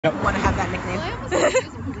Yep. Want to have that nickname?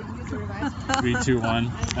 3, 2,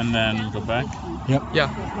 1, and then go back. Yep.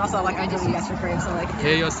 Yeah. And also, like, I do the extra frame, so like.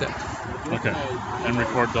 Okay, you're set. Okay. And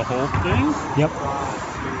record the whole thing? Yep.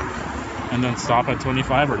 And then stop at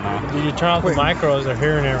 25 or not? Did you turn off the micros? They're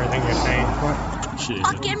hearing everything you're saying. Shit.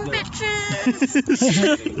 Fucking bitches!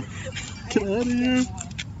 Get out of here.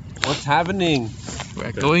 What's happening?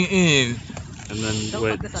 We're going in. And then, Don't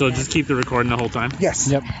wait, fuck this up, so man. just keep the recording the whole time? Yes.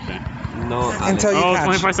 Yep. Okay. No, Until you Oh, catch.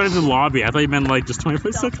 25 seconds in lobby. I thought you meant like just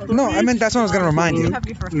 25 seconds. No, I meant that's what I was gonna remind you. You have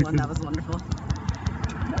your first one. That was wonderful.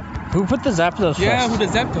 Who put the Zapdos yeah, first? who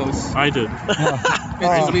the Zapdos? I did.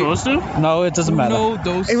 Are you supposed to? No, it doesn't matter. No,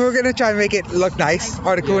 those. And we were gonna try and make it look nice.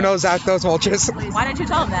 Articuno, Zapdos, Moltres. Why didn't you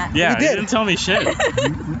tell him that? Yeah, You you did. didn't tell me shit.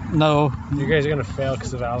 No. You guys are gonna fail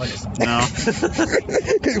because of Alex. No.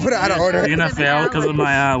 You put it out of order. You're gonna fail because of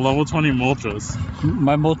my level 20 Moltres.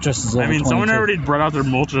 My Moltres is over I mean, someone 22. already brought out their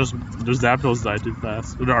Moltres. Their Zapdos died too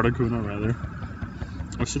fast. Or the Articuno, rather.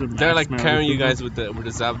 I should have They're like maxed my carrying you Articuno. guys with the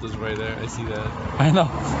Zapdos right there. I see that. I know.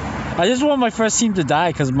 I just want my first team to die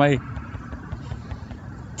because my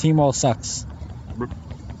team all sucks.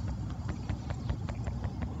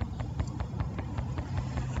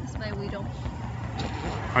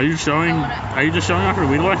 Are you showing? Are you just showing off your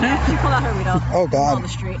Weedle right now? You pull out her Weedle. Oh On god. the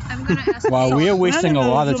street. I'm gonna ask. Wow, we are wasting a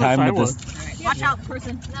lot of time with this. Alright, watch out,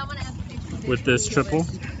 person. I want to ask. With this triple?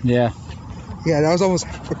 Yeah. Yeah, that was almost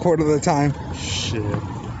a quarter of the time. Shit.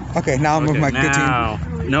 Okay, now I'm with my good team. now.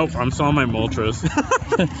 Nope, I'm still on my Moltres.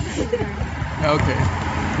 Okay.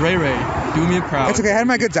 Ray, do me proud. It's okay, I had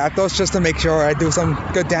my good Zapdos just to make sure I do some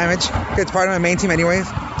good damage. It's part of my main team anyways.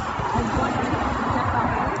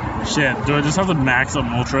 Shit, do I just have to max up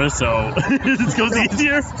Moltres so it goes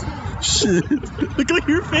easier? Shit. Look at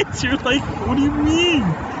your face, you're like, what do you mean?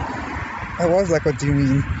 I was like, what do you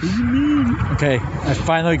mean? What do you mean? Okay, I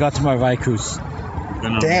finally got to my Raikus.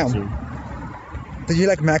 Damn. Did you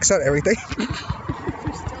like max out everything?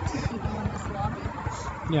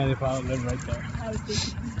 Yeah, they probably live right there.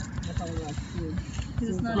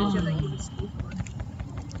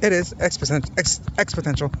 It is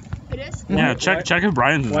exponential. It is. Yeah, check if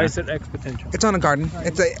Brian's in Why there. is it exponential? It's on a garden.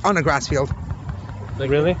 It's on a grass field. Like,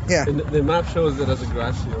 Really? Yeah. The map shows it as a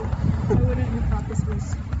grass field. I wouldn't have thought this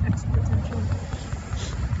was exponential.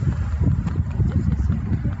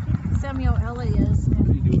 Samuel Ellie is,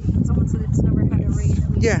 and someone said it's never had a rate.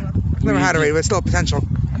 Yeah. Never had a rate, but it's still potential.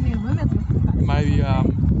 I mean, women's. It might be a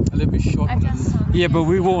little bit short. I guess. Yeah, but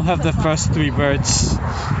we won't have the first 3 birds.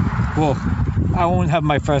 Well, I won't have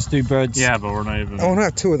my first 3 birds. Yeah, but we're not even. I want to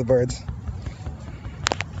have 2 of the birds.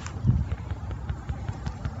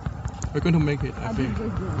 We're going to make it, I think.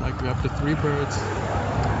 Like, we have the 3 birds.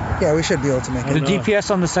 Yeah, we should be able to make The it.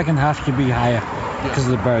 DPS on the second half should be higher because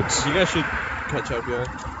of the birds. You guys should catch up, yeah.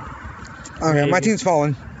 Okay, my team's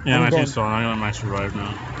fallen. Yeah, I'm my going. team's falling. I'm gonna max revive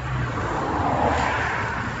now.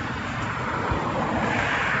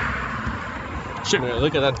 Shit. Yeah,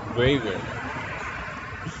 look at that graveyard.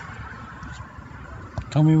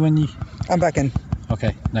 Tell me when you... I'm back in.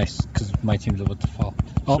 Okay, nice, because my team's about to fall.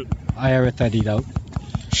 Oh, Shit. I already 30'd out.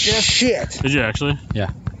 Shit. Did you actually? Yeah.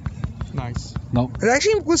 Nice. No. It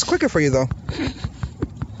actually was quicker for you though.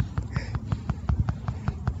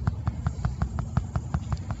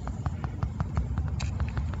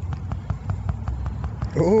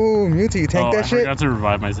 Ooh, Mewtwo, you tank Oh, that I shit? forgot to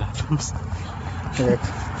revive my Zapdos. Rip.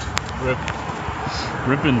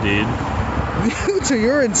 Rip indeed. Mewtwo,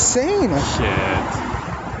 you're insane. Shit.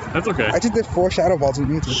 That's okay. I just did 4 Shadow Balls with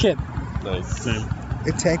Mewtwo. Shit. Nice. Same.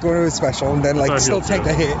 It tanked when it was special, and then I like thought still he'll tanked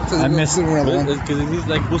too. a hit. So I you missed- do another one. Because it needs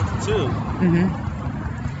like boosted too. Mm-hmm.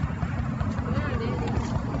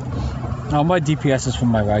 All my DPS is from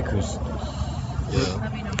my Raikus. Yeah.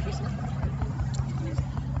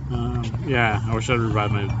 Yeah, I wish I'd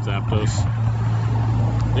revive my Zapdos.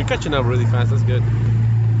 You're catching up really fast, that's good.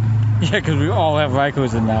 Yeah, because we all have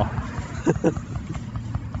Raikus in now.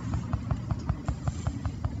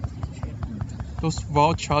 Those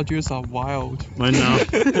wild chargers are wild. I know.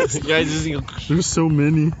 You guys just There's so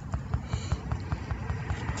many.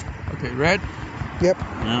 Okay, red. Yep.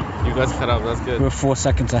 Yeah. you guys cut up, that's good. We're 4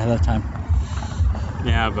 seconds ahead of time.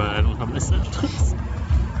 Yeah, but I don't have my Zapdos.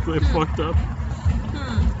 I fucked up.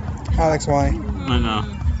 Alex, why? I know.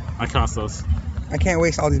 I cost us. I can't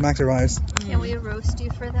waste all these max revives. Can we roast you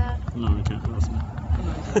for that? No, I can't cost me.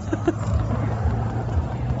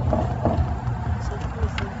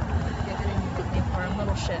 For a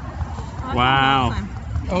little shit. Wow.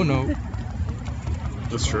 Oh no.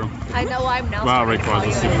 That's true. I know I'm now. Wow, starting to Rayquaza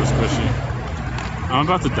is call you super it. squishy. I'm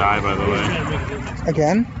about to die, by the way.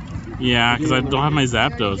 Again? Yeah, because I don't have my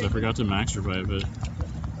Zapdos. I forgot to max revive it.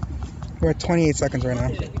 We're at 28 seconds right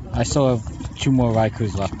now. I still have 2 more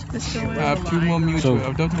Raikus left. I have 2 more mutual. So-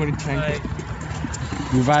 I don't want to tank it.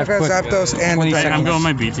 Revive Okay, quick. Zapdos and 20 Hey, Dragon I'm seconds. going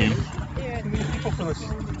my B team.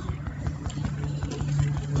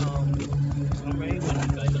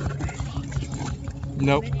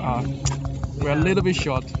 Nope. We're a little bit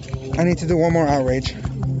short. I need to do one more outrage.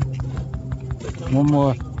 One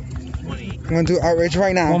more. I'm gonna do outrage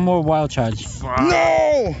right now. One more wild charge.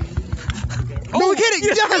 No! No, we're kidding!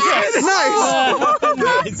 Yes!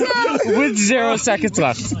 Nice! With 0 seconds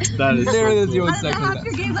left. That is Literally 0 How did seconds.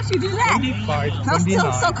 your game let you do that? 25, That's still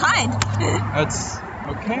 29. so kind. That's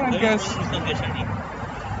okay, I guess.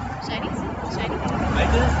 Shiny? Shiny?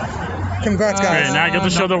 Congrats, Alright, guys. now I get to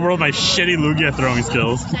show the world my shitty Lugia throwing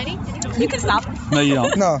skills. Shiny? You can stop. No, you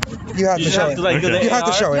don't. No, you have to show it. Okay. You have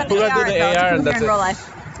to show it. Who got the AR and that's in real life.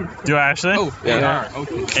 Do I actually? Oh, yeah.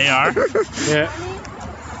 Okay. AR? Yeah.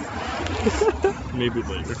 Maybe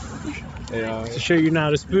later. To show you're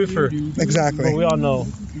not a spoofer. But Exactly. we all know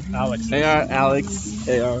Alex. Alex,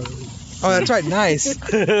 AR. Oh, that's right. Nice.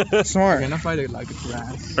 Smart. Can I fight it like a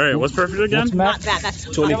grass? Alright, what's perfect again? What's Not max? that. That's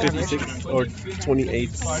 2056 or 28.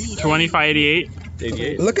 2588.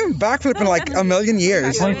 88. Look at him backflipping like a million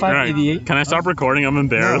years. 2588. Can I stop recording? I'm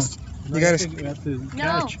embarrassed. You gotta,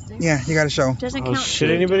 No. yeah, you gotta show. Doesn't Oh, count. shit.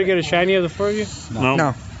 Did anybody get a shiny of the 4 of you? No.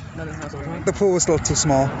 No. The pool was still too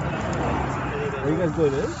small. Are you guys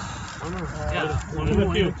doing this?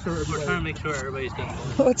 We're trying to make sure everybody's done.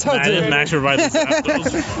 What's up, I didn't dude? max revive the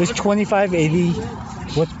Zapdos. It's 2580.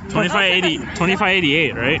 What?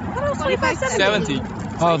 2588, right? 70.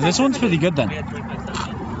 Oh, this one's pretty good then.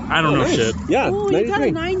 I don't know shit. Yeah, Oh, you got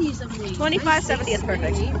a 93. 90s of me. 2570 is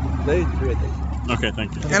perfect. 93, I think. Okay,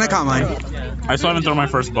 thank you. And I caught mine. I still haven't thrown my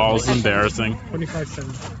first ball. It's embarrassing.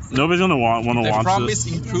 25-7. Nobody's gonna want to They launch promise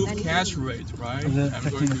this. improved catch rate, right? Is it I'm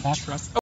 15 going to attack? trust.